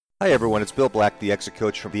Hi, everyone. It's Bill Black, the Exit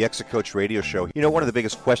Coach from the Exit Coach Radio Show. You know, one of the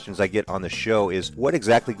biggest questions I get on the show is what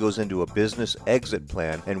exactly goes into a business exit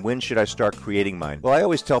plan and when should I start creating mine? Well, I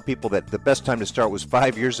always tell people that the best time to start was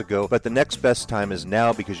 5 years ago, but the next best time is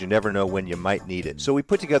now because you never know when you might need it. So we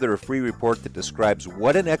put together a free report that describes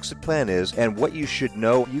what an exit plan is and what you should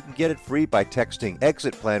know. You can get it free by texting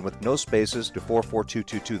exit plan with no spaces to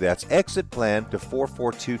 44222. That's exit plan to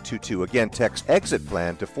 44222. Again, text exit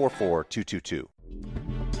plan to 44222.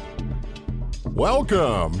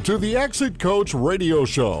 Welcome to the Exit Coach Radio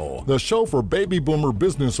Show, the show for baby boomer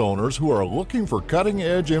business owners who are looking for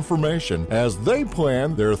cutting-edge information as they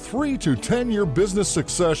plan their 3 to 10-year business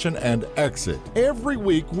succession and exit. Every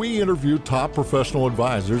week, we interview top professional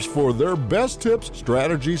advisors for their best tips,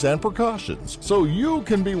 strategies, and precautions so you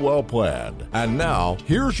can be well planned. And now,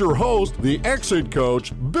 here's your host, the Exit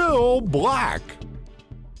Coach, Bill Black.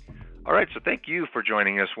 All right, so thank you for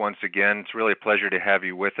joining us once again. It's really a pleasure to have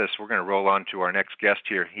you with us. We're going to roll on to our next guest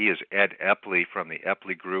here. He is Ed Epley from the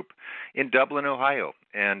Epley Group in Dublin, Ohio.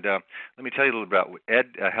 And let me tell you a little about Ed.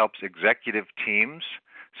 Helps executive teams,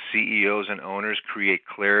 CEOs, and owners create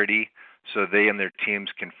clarity so they and their teams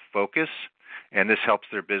can focus, and this helps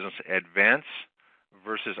their business advance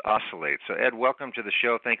versus oscillate. So, Ed, welcome to the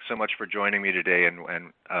show. Thanks so much for joining me today,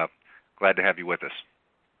 and glad to have you with us.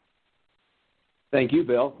 Thank you,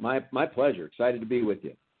 Bill. My pleasure. Excited to be with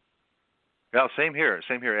you. Well, same here,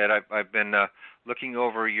 Ed. I've been looking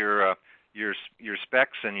over your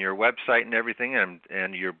specs and your website and everything,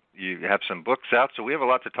 and you have some books out. So we have a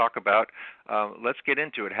lot to talk about. Let's get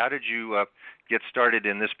into it. How did you get started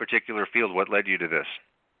in this particular field? What led you to this?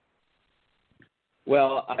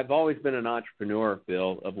 Well, I've always been an entrepreneur,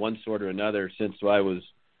 Bill, of one sort or another since I was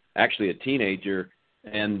actually a teenager,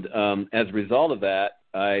 and as a result of that,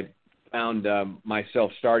 I found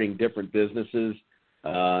myself starting different businesses,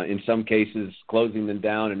 in some cases closing them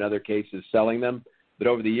down, in other cases selling them. But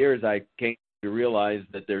over the years, I came to realize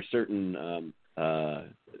that there are certain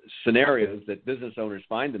scenarios that business owners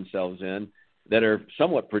find themselves in that are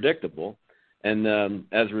somewhat predictable. And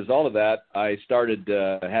as a result of that, I started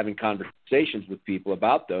having conversations with people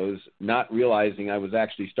about those, not realizing I was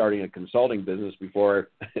actually starting a consulting business before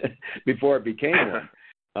it became one.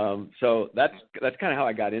 So that's kind of how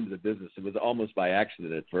I got into the business. It was almost by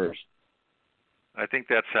accident at first. I think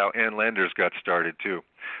that's how Ann Landers got started too.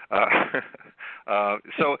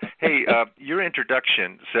 So, hey, your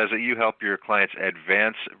introduction says that you help your clients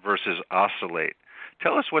advance versus oscillate.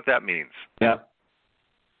 Tell us what that means. Yeah.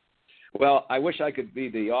 Well, I wish I could be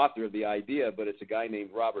the author of the idea, but it's a guy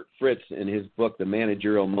named Robert Fritz in his book, The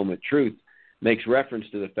Managerial Moment Truth, makes reference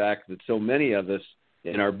to the fact that so many of us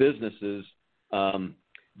in our businesses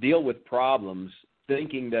deal with problems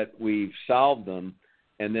thinking that we've solved them,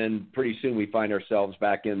 and then pretty soon we find ourselves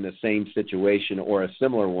back in the same situation or a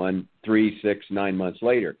similar one 3, 6, 9 months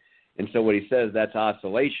later. And so what he says, that's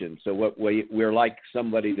oscillation. So we're like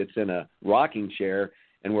somebody that's in a rocking chair,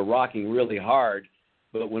 and we're rocking really hard,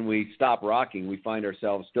 but when we stop rocking, we find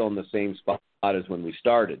ourselves still in the same spot as when we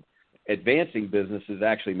started. Advancing businesses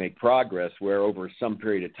actually make progress where over some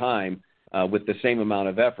period of time, with the same amount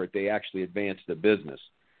of effort, they actually advance the business.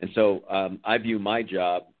 And so I view my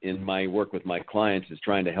job in my work with my clients as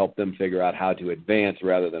trying to help them figure out how to advance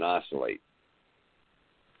rather than oscillate.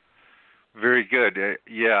 Very good.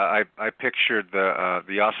 Yeah, I pictured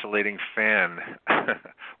the oscillating fan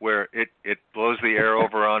where it blows the air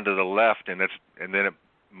over onto the left and then it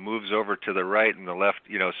moves over to the right and the left.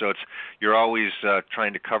 So you're always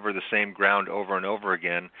trying to cover the same ground over and over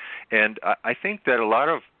again. And I think that a lot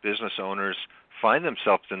of business owners find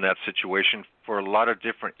themselves in that situation for a lot of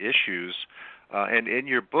different issues. And in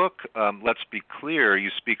your book, Let's Be Clear, you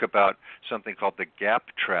speak about something called the gap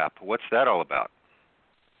trap. What's that all about?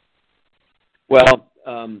 Well,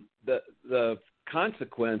 the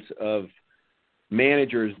consequence of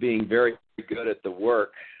managers being very good at the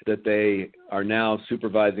work that they are now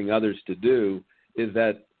supervising others to do is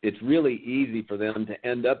that it's really easy for them to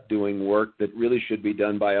end up doing work that really should be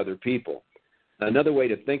done by other people. Another way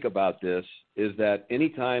to think about this is that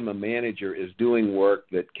anytime a manager is doing work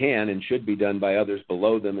that can and should be done by others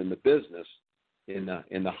below them in the business, in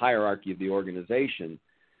the hierarchy of the organization,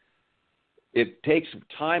 it takes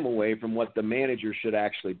time away from what the manager should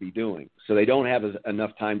actually be doing. So they don't have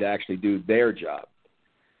enough time to actually do their job.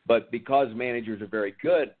 But because managers are very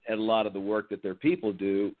good at a lot of the work that their people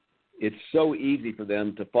do, it's so easy for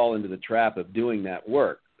them to fall into the trap of doing that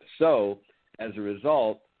work. So as a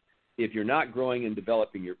result, if you're not growing and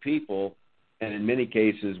developing your people, and in many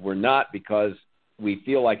cases we're not because we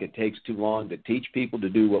feel like it takes too long to teach people to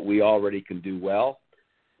do what we already can do well,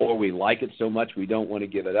 or we like it so much we don't want to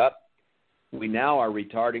give it up, we now are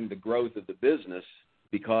retarding the growth of the business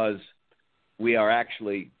because we are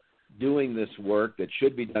actually doing this work that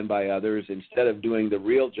should be done by others instead of doing the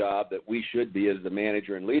real job that we should be as the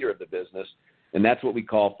manager and leader of the business. And that's what we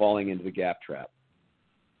call falling into the gap trap.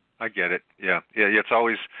 I get it. Yeah. It's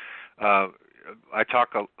always, I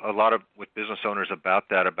talk a lot with business owners about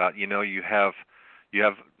that, you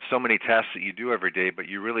have so many tasks that you do every day, but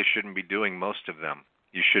you really shouldn't be doing most of them.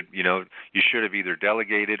 You should have either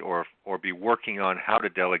delegated or be working on how to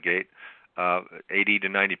delegate 80 to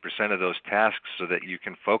 90% of those tasks so that you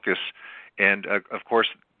can focus. And of course,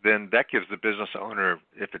 then that gives the business owner,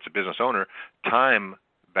 if it's a business owner, time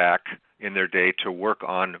back in their day to work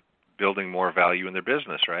on building more value in their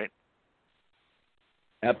business, right?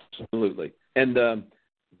 Absolutely. And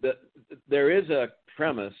there is a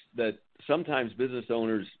premise that sometimes business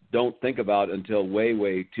owners don't think about until way,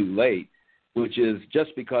 way too late, which is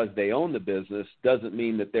just because they own the business doesn't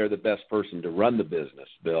mean that they're the best person to run the business,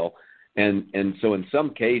 Bill. And so in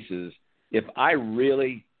some cases, if I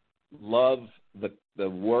really love the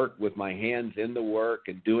work with my hands in the work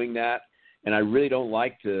and doing that, and I really don't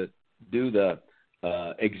like to do the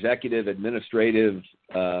executive, administrative,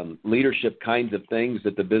 leadership kinds of things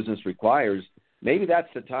that the business requires, maybe that's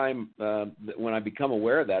the time when I become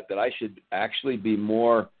aware of that I should actually be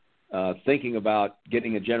more thinking about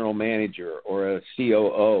getting a general manager or a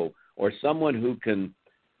COO or someone who can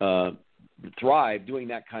thrive doing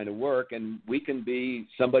that kind of work, and we can be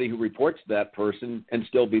somebody who reports to that person and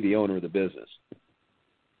still be the owner of the business.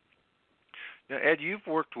 Now, Ed, you've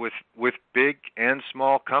worked with big and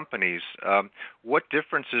small companies. What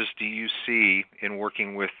differences do you see in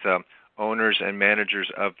working with owners and managers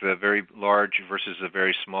of the very large versus the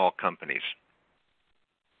very small companies?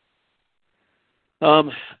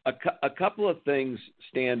 A couple of things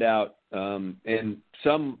stand out, and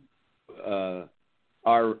some are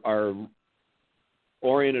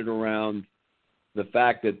oriented around the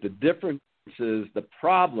fact that the differences, the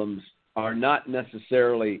problems, are not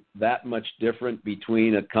necessarily that much different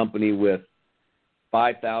between a company with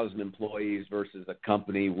 5,000 employees versus a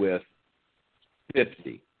company with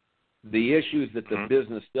 50. The issues that the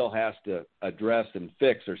business still has to address and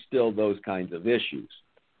fix are still those kinds of issues.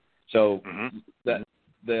 So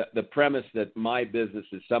the premise that my business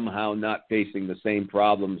is somehow not facing the same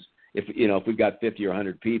problems, if we've got 50 or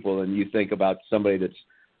 100 people and you think about somebody that's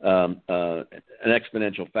an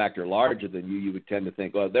exponential factor larger than you would tend to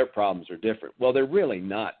think, well, their problems are different. Well, they're really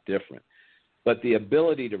not different. But the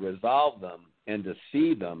ability to resolve them and to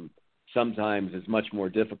see them sometimes is much more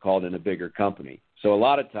difficult in a bigger company. So a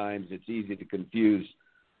lot of times it's easy to confuse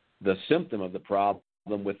the symptom of the problem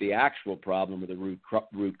with the actual problem or the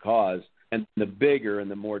root cause. And the bigger and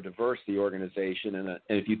the more diverse the organization, and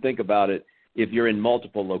if you think about it, if you're in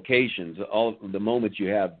multiple locations, the moment you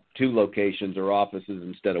have 2 locations or offices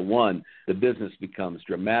instead of 1, the business becomes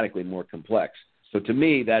dramatically more complex. So to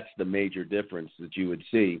me, that's the major difference that you would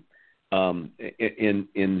see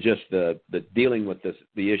in just the dealing with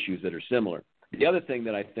the issues that are similar. The other thing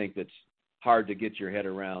that I think that's hard to get your head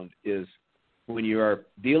around is when you are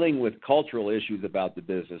dealing with cultural issues about the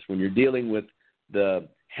business, when you're dealing with the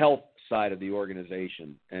health side of the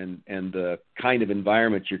organization and the kind of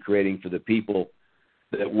environment you're creating for the people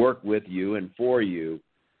that work with you and for you,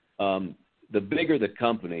 the bigger the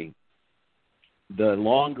company, the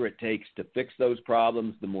longer it takes to fix those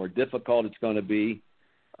problems, the more difficult it's going to be,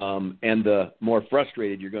 and the more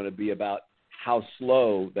frustrated you're going to be about how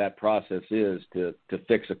slow that process is to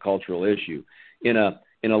fix a cultural issue. In a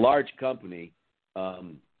large company,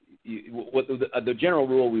 the general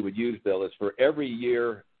rule we would use, Bill, is for every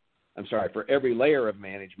layer of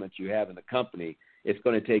management you have in the company, it's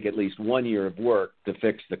going to take at least 1 year of work to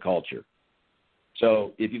fix the culture.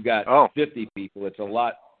 So if you've got 50 people, it's a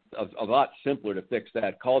lot simpler to fix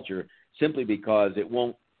that culture simply because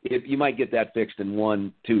you might get that fixed in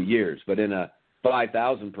 1-2 years. But in a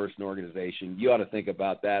 5,000 person organization, you ought to think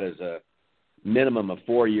about that as a minimum of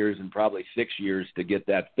 4 years and probably 6 years to get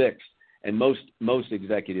that fixed. And most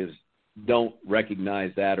executives don't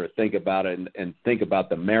recognize that or think about it and think about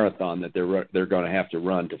the marathon that they're going to have to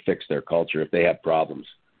run to fix their culture if they have problems.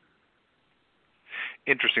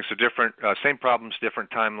 Interesting. So different, same problems, different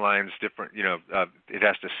timelines, different. It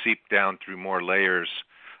has to seep down through more layers.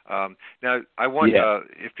 Now, I want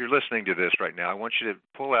if you're listening to this right now, I want you to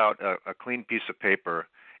pull out a clean piece of paper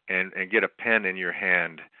and get a pen in your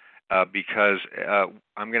hand. Because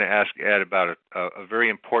I'm going to ask Ed about a very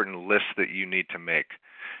important list that you need to make.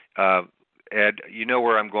 Ed, you know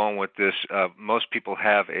where I'm going with this. Most people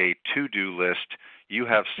have a to-do list. You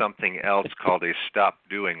have something else called a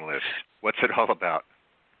stop-doing list. What's it all about?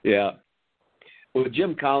 Yeah. Well,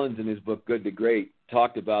 Jim Collins in his book Good to Great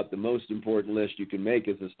talked about the most important list you can make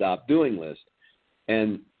is a stop doing list.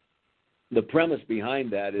 And the premise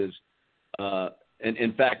behind that is, and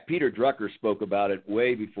in fact, Peter Drucker spoke about it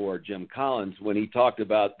way before Jim Collins when he talked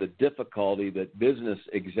about the difficulty that business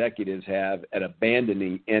executives have at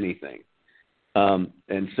abandoning anything.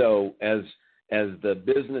 And so as the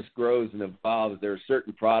business grows and evolves, there are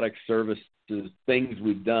certain products, services, things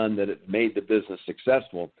we've done that have made the business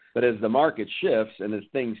successful. But as the market shifts and as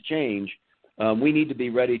things change, we need to be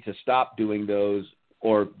ready to stop doing those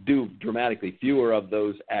or do dramatically fewer of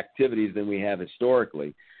those activities than we have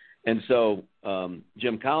historically. And so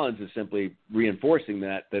Jim Collins is simply reinforcing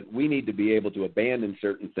that we need to be able to abandon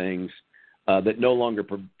certain things that no longer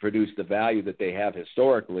produce the value that they have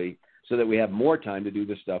historically so that we have more time to do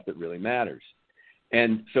the stuff that really matters.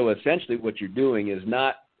 And so essentially what you're doing is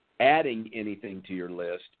not adding anything to your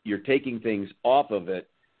list. You're taking things off of it.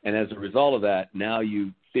 And as a result of that, now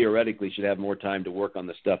you theoretically should have more time to work on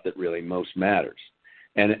the stuff that really most matters.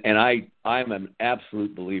 And I'm an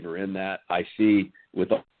absolute believer in that. I see with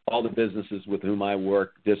all the businesses with whom I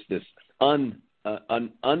work, this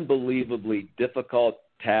unbelievably difficult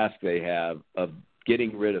task they have of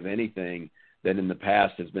getting rid of anything that in the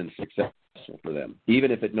past has been successful for them.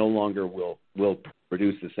 Even if it no longer will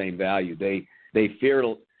produce the same value, they fear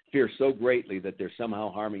so greatly that they're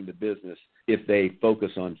somehow harming the business if they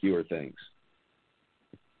focus on fewer things.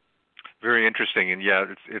 Very interesting, and yeah,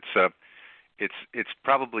 it's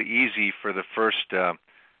probably easy for the first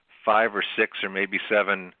 5 or 6 or maybe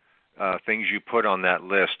 7 things you put on that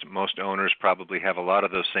list. Most owners probably have a lot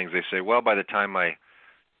of those things. They say, well, by the time I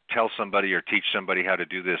tell somebody or teach somebody how to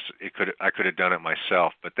do this, I could have done it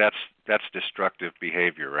myself. But that's destructive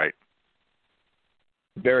behavior, right?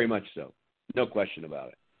 Very much so. No question about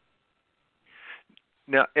it.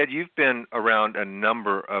 Now, Ed, you've been around a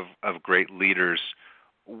number of great leaders.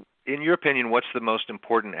 In your opinion, what's the most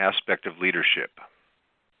important aspect of leadership?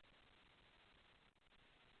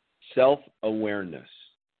 Self-awareness.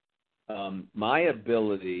 My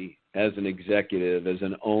ability as an executive, as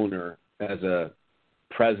an owner, as a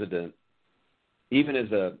president, even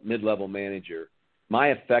as a mid-level manager, my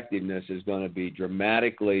effectiveness is going to be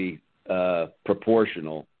dramatically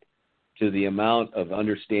proportional to the amount of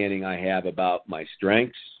understanding I have about my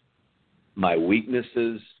strengths, my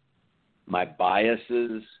weaknesses, my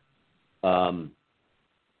biases, and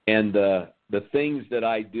the things that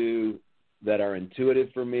I do that are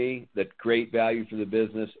intuitive for me, that create value for the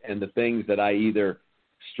business, and the things that I either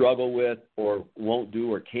struggle with or won't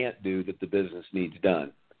do or can't do that the business needs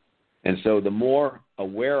done. And so the more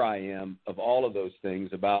aware I am of all of those things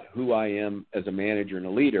about who I am as a manager and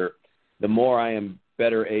a leader, the more I am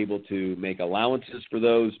better able to make allowances for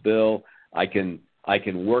those, Bill. I can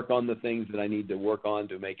work on the things that I need to work on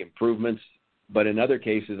to make improvements. But in other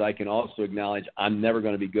cases, I can also acknowledge I'm never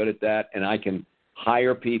going to be good at that, and I can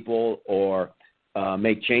hire people or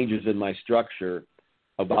make changes in my structure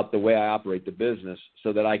about the way I operate the business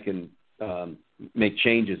so that I can make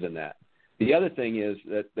changes in that. The other thing is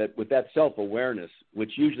that with that self-awareness,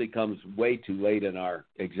 which usually comes way too late in our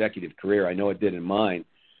executive career, I know it did in mine,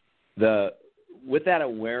 with that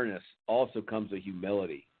awareness also comes a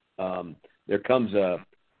humility. There comes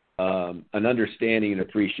an understanding and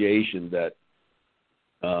appreciation that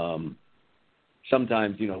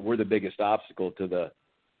sometimes, we're the biggest obstacle to the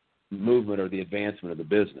movement or the advancement of the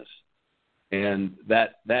business. And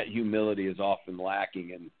that humility is often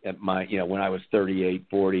lacking. And at my, when I was 38,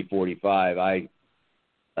 40, 45, I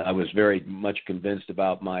was very much convinced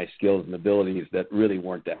about my skills and abilities that really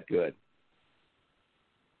weren't that good.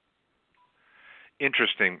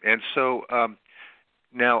 Interesting. And so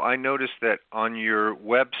now I noticed that on your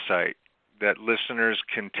website that listeners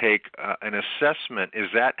can take an assessment.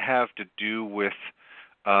 Does that have to do with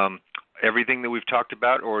everything that we've talked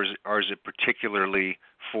about, or is it particularly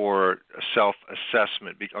for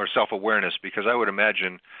self-assessment or self-awareness? Because I would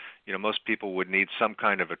imagine, most people would need some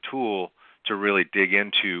kind of a tool to really dig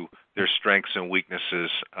into their strengths and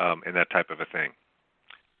weaknesses and that type of a thing.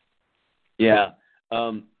 Yeah.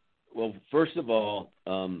 Well, first of all,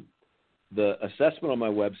 the assessment on my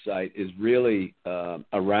website is really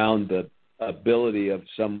around the ability of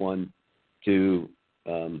someone to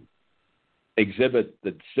exhibit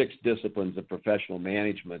the 6 disciplines of professional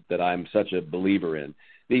management that I'm such a believer in.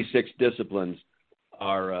 These 6 disciplines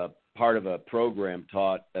are part of a program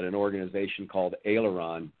taught at an organization called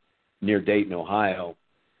Aileron near Dayton, Ohio.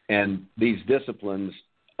 And these disciplines,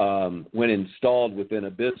 when installed within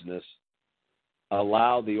a business,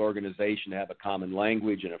 allow the organization to have a common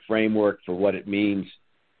language and a framework for what it means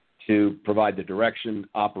to provide the direction,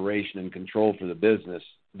 operation, and control for the business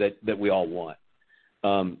that we all want.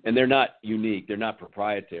 And they're not unique. They're not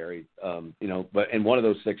proprietary, and one of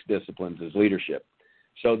those 6 disciplines is leadership.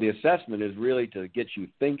 So the assessment is really to get you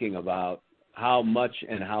thinking about how much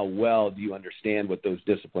and how well do you understand what those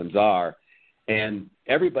disciplines are. And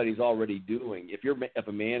everybody's already doing, if you're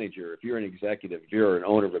a manager, if you're an executive, if you're an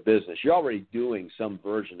owner of a business, you're already doing some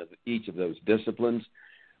version of each of those disciplines.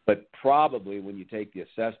 But probably when you take the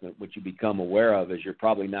assessment, what you become aware of is you're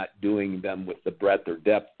probably not doing them with the breadth or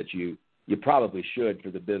depth that you probably should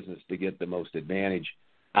for the business to get the most advantage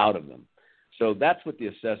out of them. So that's what the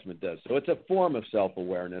assessment does. So it's a form of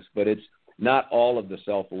self-awareness, but it's not all of the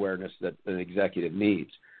self-awareness that an executive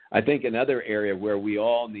needs. I think another area where we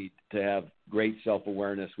all need to have great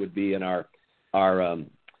self-awareness would be in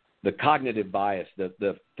the cognitive bias,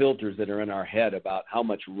 the filters that are in our head about how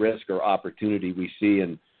much risk or opportunity we see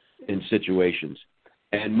in situations.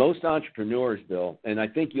 And most entrepreneurs, Bill, and I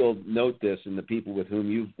think you'll note this in the people with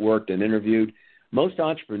whom you've worked and interviewed, most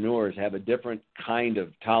entrepreneurs have a different kind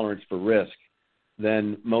of tolerance for risk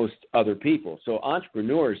than most other people. So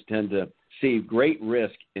entrepreneurs tend to see great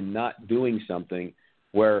risk in not doing something,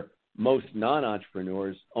 where most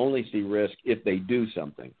non-entrepreneurs only see risk if they do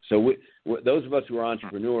something. So those of us who are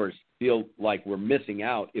entrepreneurs feel like we're missing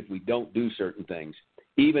out if we don't do certain things.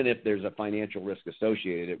 Even if there's a financial risk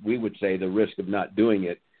associated, we would say the risk of not doing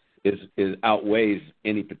it is outweighs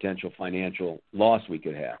any potential financial loss we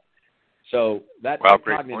could have. So that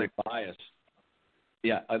cognitive bias,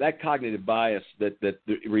 that cognitive bias that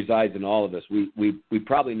resides in all of us, we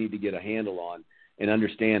probably need to get a handle on and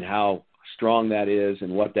understand how strong that is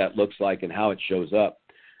and what that looks like and how it shows up.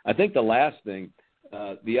 I think the last thing,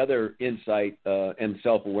 the other insight and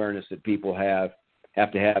self-awareness that people have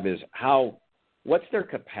to have is what's their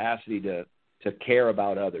capacity to care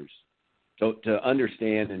about others, to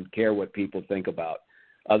understand and care what people think about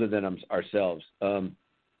other than ourselves.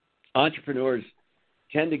 Entrepreneurs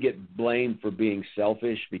tend to get blamed for being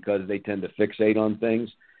selfish because they tend to fixate on things.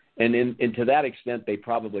 And to that extent, they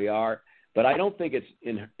probably are. But I don't think it's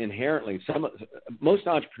inherently. Most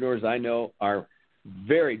entrepreneurs I know are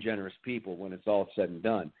very generous people when it's all said and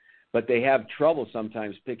done. But they have trouble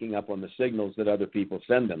sometimes picking up on the signals that other people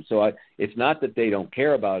send them. So it's not that they don't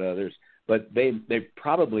care about others, but they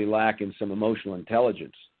probably lack in some emotional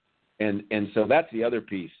intelligence. And so that's the other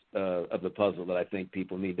piece of the puzzle that I think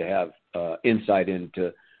people need to have insight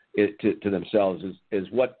into to themselves is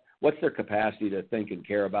what's their capacity to think and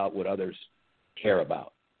care about what others care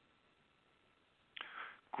about.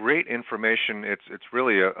 Great information. It's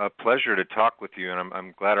really a pleasure to talk with you, and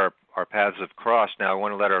I'm glad our paths have crossed. Now, I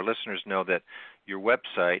want to let our listeners know that your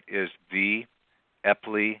website is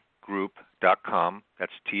theeppley.com.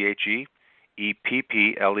 That's TheEppley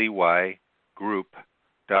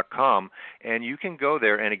group.com. And you can go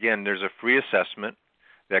there, and again, there's a free assessment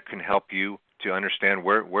that can help you to understand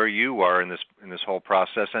where you are in this whole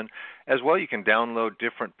process. And as well, you can download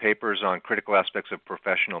different papers on critical aspects of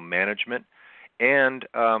professional management. And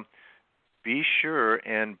be sure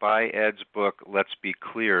and buy Ed's book, Let's Be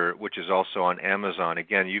Clear, which is also on Amazon.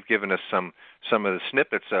 Again, you've given us some of the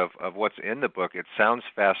snippets of what's in the book. It sounds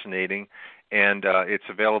fascinating, and it's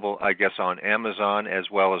available, I guess, on Amazon as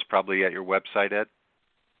well as probably at your website, Ed?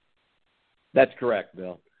 That's correct,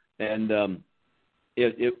 Bill. And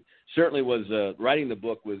it certainly was, writing the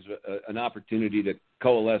book was an opportunity to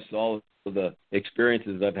coalesce all of the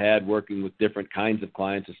experiences I've had working with different kinds of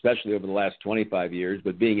clients, especially over the last 25 years,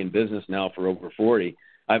 but being in business now for over 40,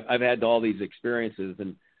 I've had all these experiences,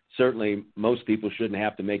 and certainly most people shouldn't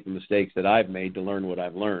have to make the mistakes that I've made to learn what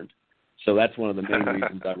I've learned. So that's one of the main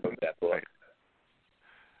reasons I wrote that book.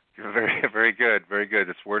 Very, very good, very good.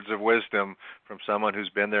 It's words of wisdom from someone who's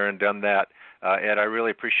been there and done that. Ed, I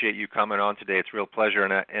really appreciate you coming on today. It's a real pleasure,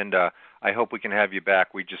 and I hope we can have you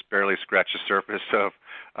back. We just barely scratched the surface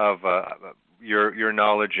of your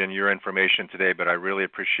knowledge and your information today, but I really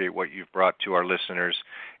appreciate what you've brought to our listeners,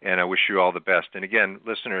 and I wish you all the best. And again,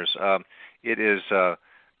 listeners, it is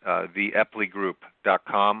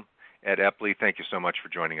theeppley.com. Ed Eppley, thank you so much for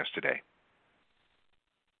joining us today.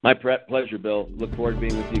 My pleasure, Bill. Look forward to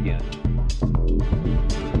being with you again.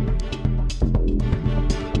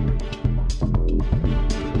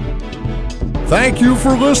 Thank you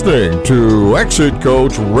for listening to Exit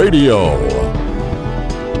Coach Radio.